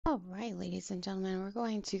All right, ladies and gentlemen, we're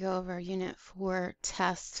going to go over Unit 4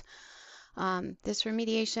 test. This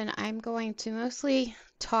remediation, I'm going to mostly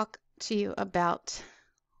talk to you about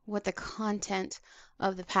what the content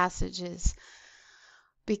of the passage is,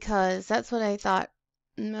 because that's what I thought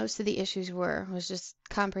most of the issues was just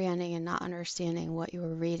comprehending and not understanding what you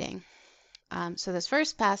were reading. So this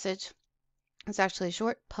first passage is actually a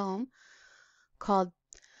short poem called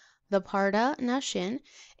The Parda Nashin,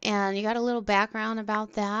 and you got a little background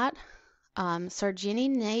about that. Sarojini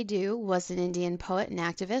Naidu was an Indian poet and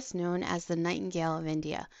activist known as the Nightingale of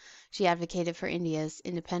India. She advocated for India's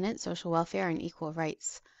independence, social welfare, and equal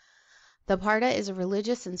rights. The Parda is a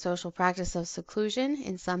religious and social practice of seclusion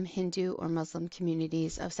in some Hindu or Muslim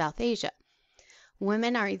communities of South Asia.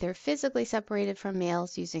 Women are either physically separated from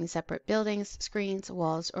males using separate buildings, screens,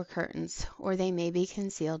 walls, or curtains, or they may be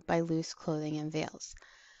concealed by loose clothing and veils.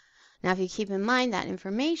 Now, if you keep in mind that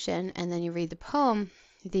information and then you read the poem,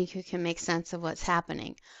 I think you can make sense of what's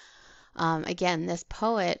happening. Again, this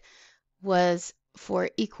poet was for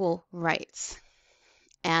equal rights.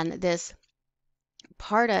 And this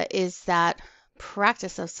parda is that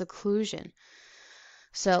practice of seclusion.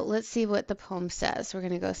 So let's see what the poem says. We're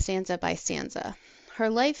going to go stanza by stanza. Her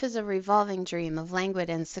life is a revolving dream of languid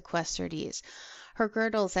and sequestered ease. Her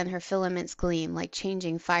girdles and her filaments gleam like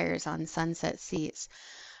changing fires on sunset seas.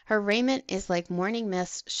 Her raiment is like morning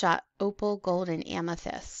mist shot opal, gold, and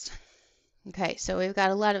amethyst. Okay, so we've got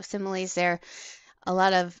a lot of similes there, a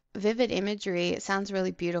lot of vivid imagery. It sounds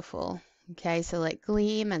really beautiful. Okay, so like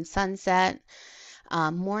gleam and sunset,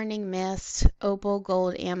 morning mist, opal,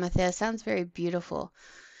 gold, amethyst. Sounds very beautiful.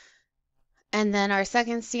 And then our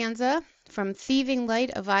second stanza, from thieving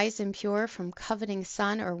light of eyes impure, from coveting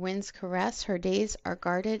sun or wind's caress, her days are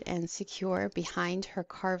guarded and secure behind her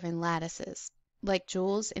carven lattices, like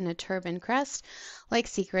jewels in a turban crest, like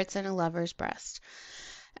secrets in a lover's breast.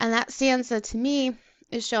 And that stanza to me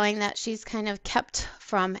is showing that she's kind of kept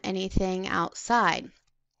from anything outside,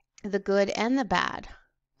 the good and the bad.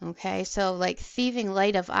 Okay, so like thieving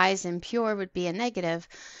light of eyes impure would be a negative,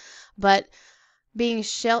 but being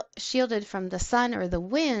shielded from the sun or the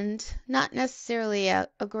wind, not necessarily a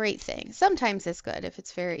great thing. Sometimes it's good if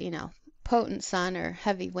it's very, potent sun or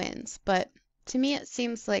heavy winds, but to me it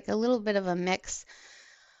seems like a little bit of a mix,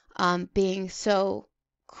 being so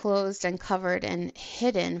closed and covered and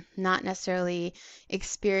hidden, not necessarily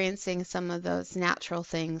experiencing some of those natural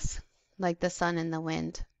things like the sun and the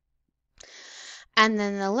wind. And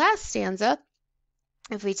then the last stanza,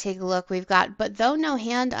 if we take a look, we've got, but though no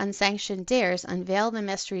hand unsanctioned dares unveil the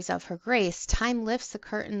mysteries of her grace, time lifts the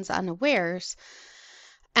curtains unawares,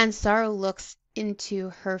 and sorrow looks into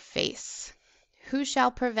her face. Who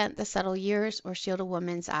shall prevent the subtle years or shield a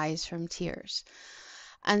woman's eyes from tears?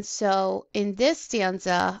 And so in this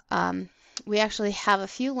stanza, we actually have a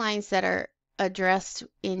few lines that are addressed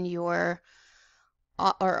in your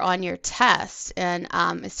or on your test, and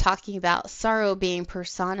it's talking about sorrow being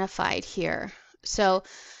personified here. So,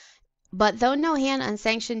 but though no hand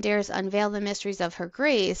unsanctioned dares unveil the mysteries of her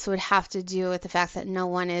grace would have to do with the fact that no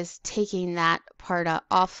one is taking that part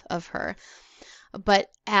off of her. But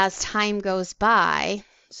as time goes by,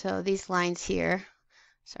 so these lines here,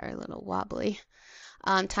 sorry, a little wobbly.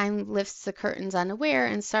 Time lifts the curtains unaware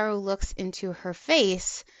and sorrow looks into her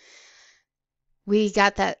face. We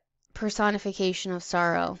got that personification of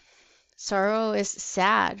sorrow. Sorrow is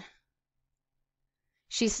sad.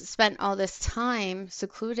 She's spent all this time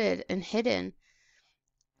secluded and hidden.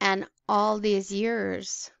 And all these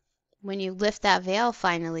years, when you lift that veil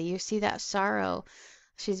finally, you see that sorrow.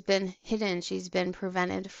 She's been hidden. She's been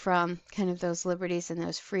prevented from kind of those liberties and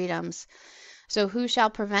those freedoms. So who shall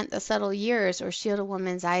prevent the subtle years or shield a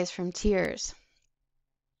woman's eyes from tears?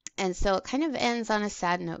 And so it kind of ends on a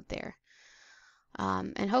sad note there.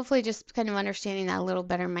 And hopefully just kind of understanding that a little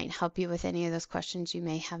better might help you with any of those questions you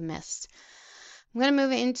may have missed. I'm going to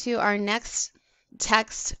move into our next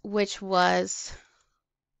text, which was,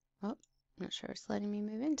 I'm not sure it's letting me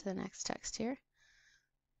move into the next text here.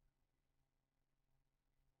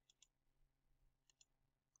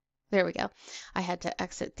 There we go. I had to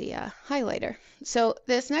exit the highlighter. So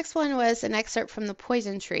this next one was an excerpt from The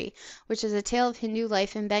Poison Tree, which is a tale of Hindu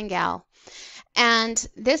life in Bengal. And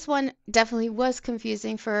this one definitely was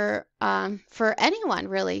confusing for anyone,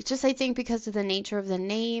 really. Just I think because of the nature of the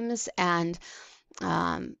names and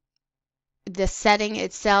the setting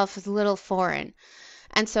itself is a little foreign.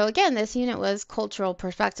 And so again, this unit was cultural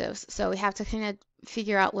perspectives. So we have to kind of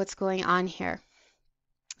figure out what's going on here.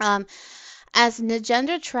 As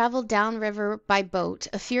Najendra traveled downriver by boat,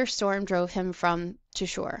 a fierce storm drove him from to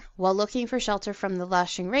shore. While looking for shelter from the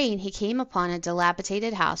lashing rain, he came upon a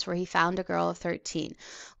dilapidated house where he found a girl of 13,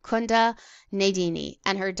 Kunda Nadini,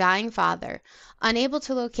 and her dying father. Unable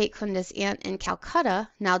to locate Kunda's aunt in Calcutta,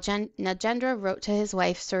 Najendra wrote to his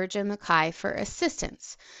wife Surja Mackay for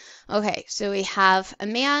assistance. Okay, so we have a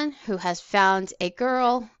man who has found a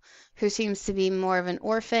girl who seems to be more of an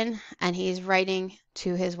orphan, and he's writing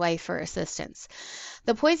to his wife for assistance.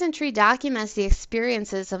 The poison tree documents the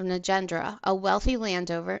experiences of Najendra, a wealthy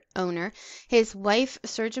landowner, his wife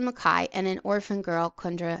Surja Mackay, and an orphan girl,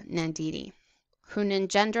 Kunda Nandini, who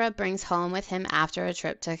Najendra brings home with him after a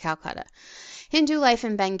trip to Calcutta. Hindu life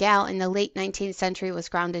in Bengal in the late 19th century was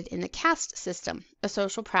grounded in the caste system, a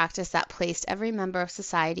social practice that placed every member of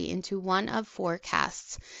society into one of 4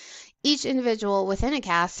 castes. Each individual within a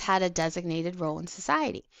caste had a designated role in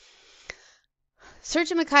society.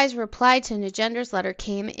 Surja Mackay's reply to Najendra's letter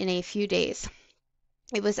came in a few days.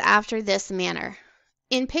 It was after this manner.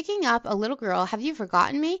 In picking up a little girl, have you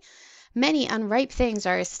forgotten me? Many unripe things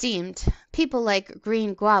are esteemed. People like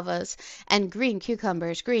green guavas and green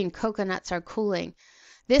cucumbers, green coconuts are cooling.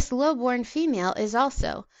 This low-born female is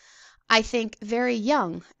also, I think, very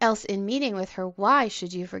young, else in meeting with her, why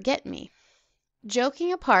should you forget me?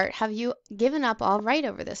 Joking apart, have you given up all right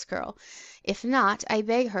over this girl? If not, I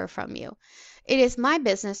beg her from you. It is my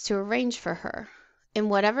business to arrange for her. In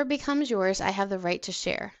whatever becomes yours, I have the right to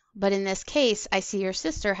share. But in this case, I see your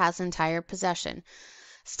sister has entire possession.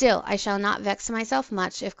 Still, I shall not vex myself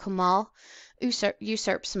much if Kamal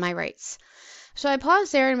usurps my rights. So I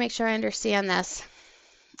pause there to make sure I understand this.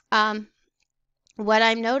 What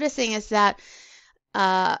I'm noticing is that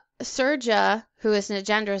Surja, who is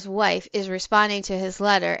Najendra's wife, is responding to his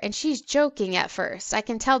letter, and she's joking at first. I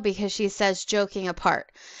can tell because she says joking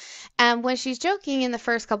apart. And when she's joking in the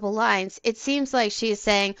first couple lines, it seems like she is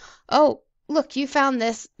saying, oh, look, you found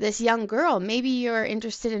this young girl. Maybe you're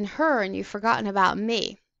interested in her and you've forgotten about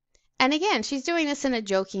me. And again, she's doing this in a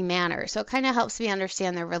joking manner, so it kind of helps me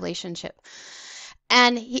understand their relationship.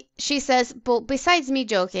 And she says, well, besides me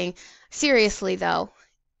joking, seriously though,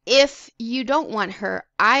 if you don't want her,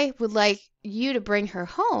 I would like you to bring her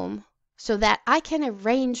home so that I can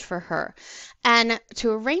arrange for her. And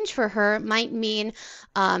to arrange for her might mean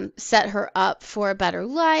set her up for a better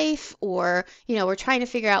life, or, we're trying to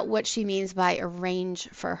figure out what she means by arrange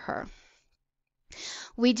for her.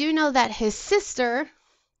 We do know that his sister,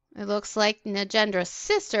 it looks like Najendra's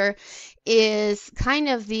sister, is kind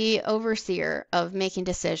of the overseer of making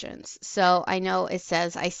decisions. So I know it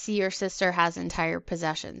says, I see your sister has entire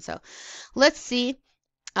possession. So let's see.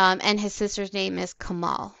 And his sister's name is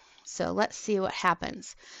Kamal. So let's see what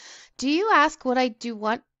happens. Do you ask what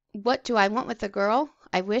do I want with the girl?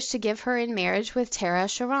 I wish to give her in marriage with Tara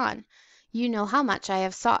Sharan. You know how much I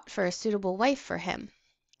have sought for a suitable wife for him.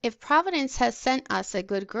 If Providence has sent us a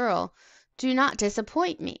good girl, do not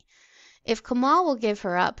disappoint me. If Kamal will give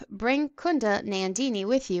her up, bring Kunda Nandini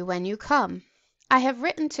with you when you come. I have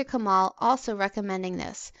written to Kamal also recommending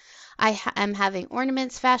this. I am having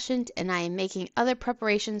ornaments fashioned, and I am making other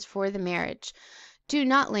preparations for the marriage. Do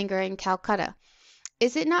not linger in Calcutta.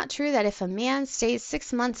 Is it not true that if a man stays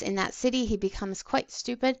 6 months in that city, he becomes quite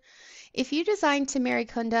stupid? If you design to marry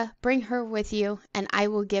Kunda, bring her with you, and I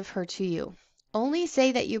will give her to you. Only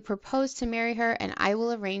say that you propose to marry her, and I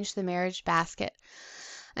will arrange the marriage basket.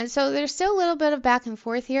 And so there's still a little bit of back and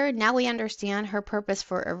forth here. Now we understand her purpose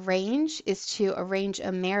for arrange is to arrange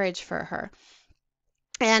a marriage for her.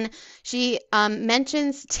 And she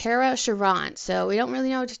mentions Tara Sharan. So we don't really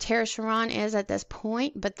know who Tara Sharan is at this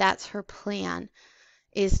point, but that's her plan,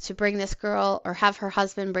 is to bring this girl, or have her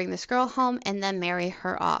husband bring this girl home and then marry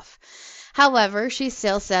her off. However, she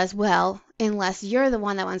still says, well, unless you're the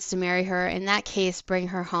one that wants to marry her, in that case, bring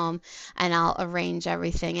her home and I'll arrange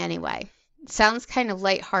everything anyway. Sounds kind of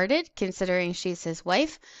lighthearted considering she's his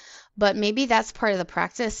wife, but maybe that's part of the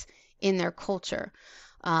practice in their culture.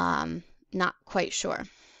 Not quite sure.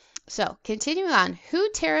 So, continuing on, who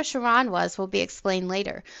Tara Sharan was will be explained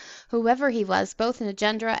later. Whoever he was, both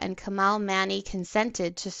Najendra and Kamal Mani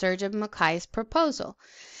consented to Surja Mackay's proposal.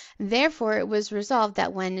 Therefore, it was resolved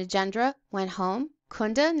that when Najendra went home,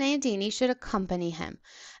 Kunda Nandini should accompany him.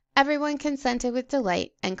 Everyone consented with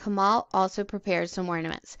delight, and Kamal also prepared some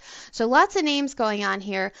ornaments. So lots of names going on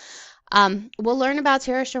here. We'll learn about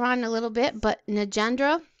Tara Sharan in a little bit, but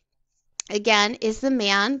Najendra, again, is the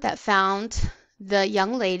man that found the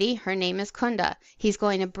young lady. Her name is Kunda. He's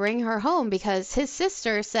going to bring her home because his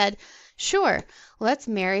sister said, sure, let's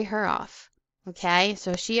marry her off. Okay,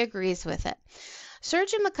 so she agrees with it.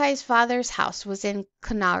 Surja Mackay's father's house was in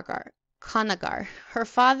Kanagar, Kanagar. Her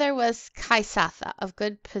father was Kaisatha, of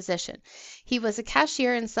good position. He was a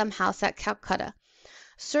cashier in some house at Calcutta.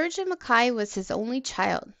 Surja Mackay was his only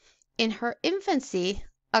child. In her infancy,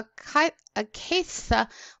 a Kaitha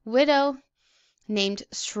widow named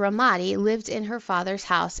Shramati lived in her father's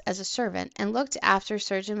house as a servant and looked after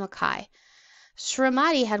Surja Mackay.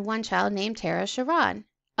 Shramati had one child named Tara Sharan,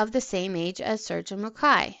 of the same age as Surja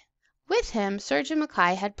Mackay. With him, Surja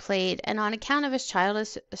Mackay had played, and on account of his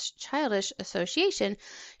childish association,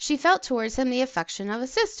 she felt towards him the affection of a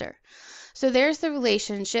sister. So there's the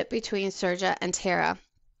relationship between Surja and Tara.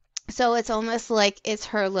 So it's almost like it's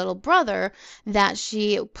her little brother that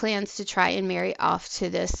she plans to try and marry off to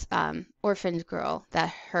this orphaned girl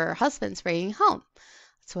that her husband's bringing home.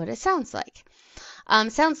 That's what it sounds like.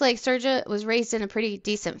 Sounds like Surja was raised in a pretty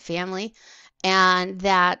decent family, and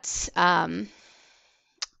that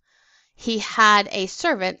he had a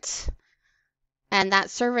servant, and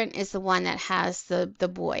that servant is the one that has the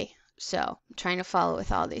boy. So I'm trying to follow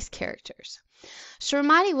with all these characters.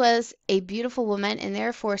 Shramati was a beautiful woman and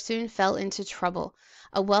therefore soon fell into trouble.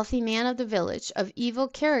 A wealthy man of the village, of evil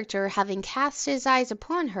character, having cast his eyes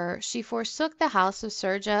upon her, she forsook the house of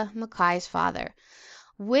Surja Mackay's father.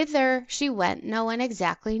 Whither she went no one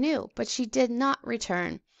exactly knew, but she did not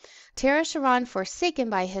return. Tara Sharan, forsaken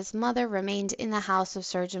by his mother, remained in the house of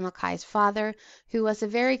Surja Mackay's father, who was a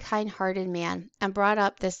very kind-hearted man, and brought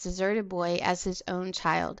up this deserted boy as his own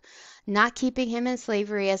child, not keeping him in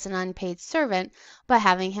slavery as an unpaid servant, but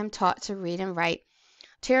having him taught to read and write.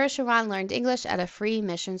 Tara Sharan learned English at a free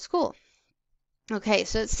mission school. Okay,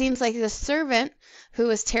 so it seems like the servant, who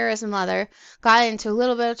was Tara's mother, got into a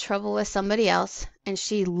little bit of trouble with somebody else, and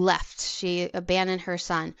she left. She abandoned her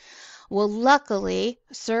son. Well, luckily,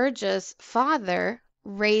 Surja's father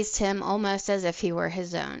raised him almost as if he were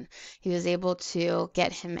his own. He was able to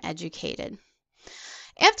get him educated.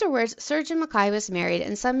 Afterwards, Surja Mackay was married,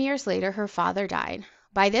 and some years later her father died.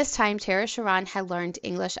 By this time, Tara Sharan had learned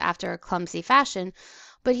English after a clumsy fashion,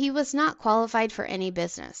 but he was not qualified for any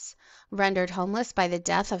business. Rendered homeless by the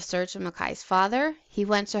death of Surja Mackay's father, he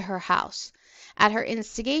went to her house. At her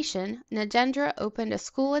instigation, Nagendra opened a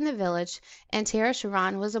school in the village, and Tara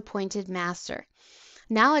Sharan was appointed master.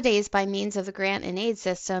 Nowadays, by means of the grant and aid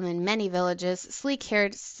system in many villages,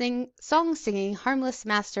 sleek-haired, song-singing, harmless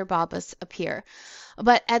Master Babas appear.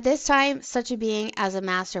 But at this time, such a being as a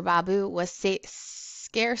Master Babu was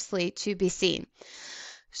scarcely to be seen.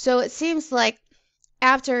 So it seems like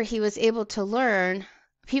after he was able to learn,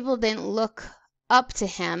 people didn't look up to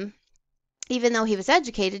him, even though he was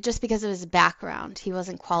educated, just because of his background. He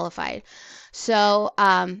wasn't qualified. So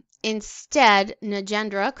instead,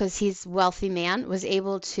 Nagendra, because he's a wealthy man, was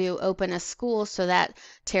able to open a school so that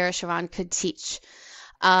Tara Sharan could teach.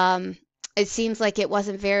 It seems like it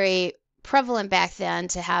wasn't very prevalent back then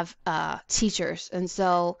to have teachers, and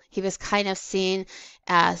so he was kind of seen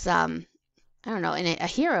as, I don't know, a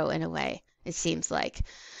hero in a way, it seems like.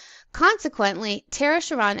 Consequently, Tara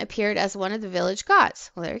Sharan appeared as one of the village gods.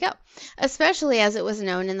 Well, there you go. Especially as it was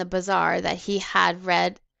known in the bazaar that he had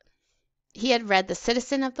read The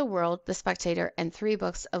Citizen of the World, The Spectator, and 3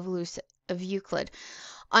 books of Euclid.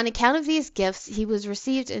 On account of these gifts, he was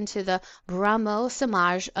received into the Brahmo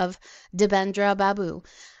Samaj of Debendra Babu,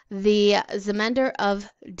 the Zemindar of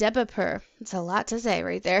Debapur. It's a lot to say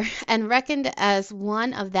right there, and reckoned as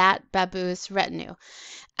one of that Babu's retinue.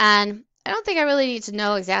 And I don't think I really need to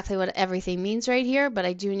know exactly what everything means right here, but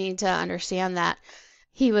I do need to understand that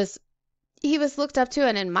he was looked up to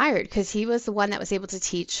and admired because he was the one that was able to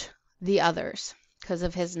teach the others because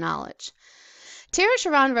of his knowledge. Tara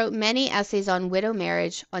Sharan wrote many essays on widow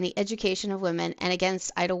marriage, on the education of women, and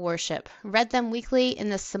against idol worship, read them weekly in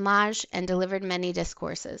the Samaj, and delivered many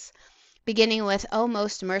discourses, beginning with O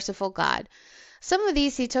Most Merciful God. Some of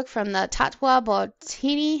these he took from the Tatwa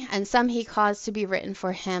Botini, and some he caused to be written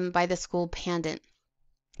for him by the school pandit.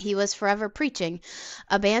 He was forever preaching,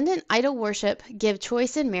 abandon idol worship, give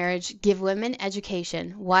choice in marriage, give women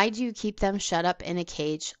education. Why do you keep them shut up in a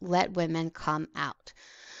cage? Let women come out.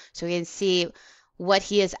 So we can see what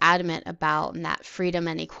he is adamant about, and that freedom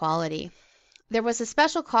and equality. There was a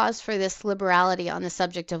special cause for this liberality on the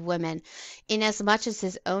subject of women, inasmuch as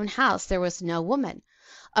his own house there was no woman.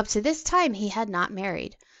 Up to this time he had not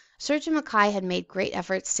married. Surja Mackay had made great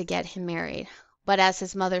efforts to get him married, but as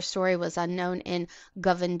his mother's story was unknown in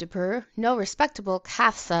Govindpur, no respectable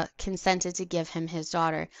Khatsa consented to give him his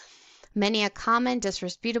daughter. Many a common,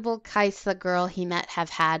 disreputable Khatsa girl he met have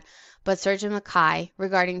had, but Surja Mackay,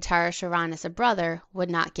 regarding Tara Sharan as a brother, would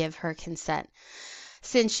not give her consent,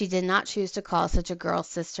 since she did not choose to call such a girl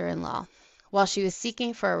sister-in-law. While she was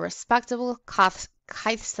seeking for a respectable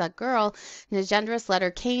Kaitha girl, Nagendra's letter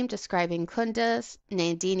came describing Kunda's,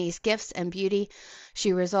 Nandini's gifts and beauty.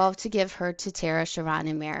 She resolved to give her to Tara Sharan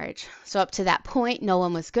in marriage. So up to that point, no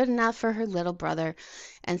one was good enough for her little brother,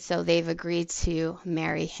 and so they've agreed to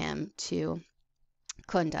marry him to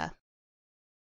Kunda.